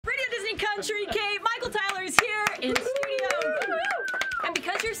Country, Kate. Michael Tyler is here in studio. And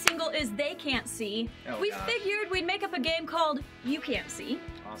because your single is They Can't See, we figured we'd make up a game called You Can't See.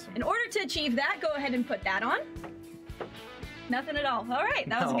 Awesome. In order to achieve that, go ahead and put that on. Nothing at all. All right,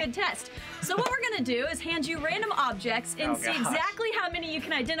 that was a good test. So what we're gonna do is hand you random objects and see exactly how many you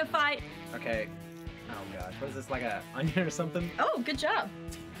can identify. Okay. Oh gosh, what is this, like a onion or something? Oh, good job.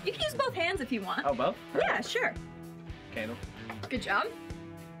 You can use both hands if you want. Oh, both? Yeah, sure. Candle. Good job.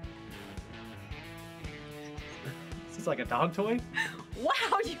 Is this like a dog toy?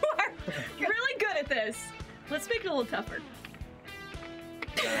 Wow, you are really good at this. Let's make it a little tougher.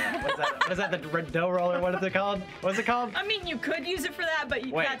 What is that, the red dough roller? What is it called? What's it called? I mean, you could use it for that, but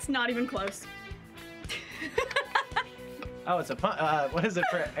that's not even close. Oh, it's a pump. What is it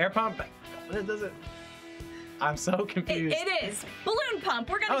for? Air pump? What is it? I'm so confused. It is. Balloon pump.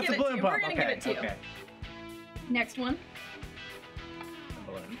 We're going to give it to you. We're going to give it to you. Next one.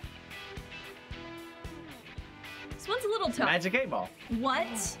 A balloon. This one's a little tough. Magic 8 ball.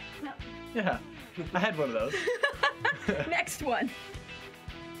 What? No. Yeah, I had one of those. Next one.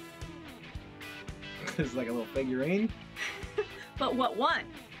 This is like a little figurine. But what one?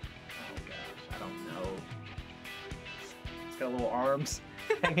 Oh gosh, I don't know. It's got little arms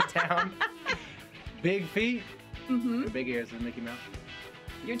hanging down. Big feet. Mm-hmm. Big ears with Mickey Mouse.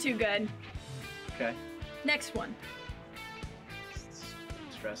 You're too good. Okay. Next one.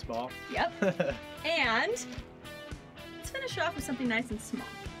 Stress ball. Yep. And let's finish off with something nice and small.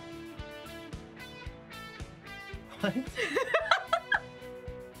 What?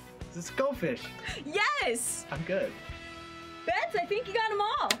 Is this goldfish? Yes! I'm good. Bets, I think you got them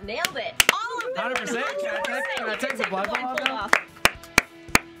all. Nailed it. All of them. 100%. Can I take the blindfold off?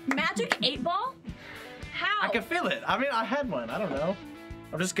 Magic 8 ball? How? I can feel it. I mean, I had one. I don't know.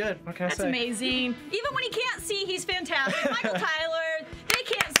 I'm just good. What can I say? That's amazing. Even when he can't see, he's fantastic. Michael Tyler, They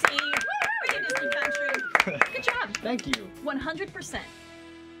Can't See. Radio Disney Country. Good job. Thank you. 100%.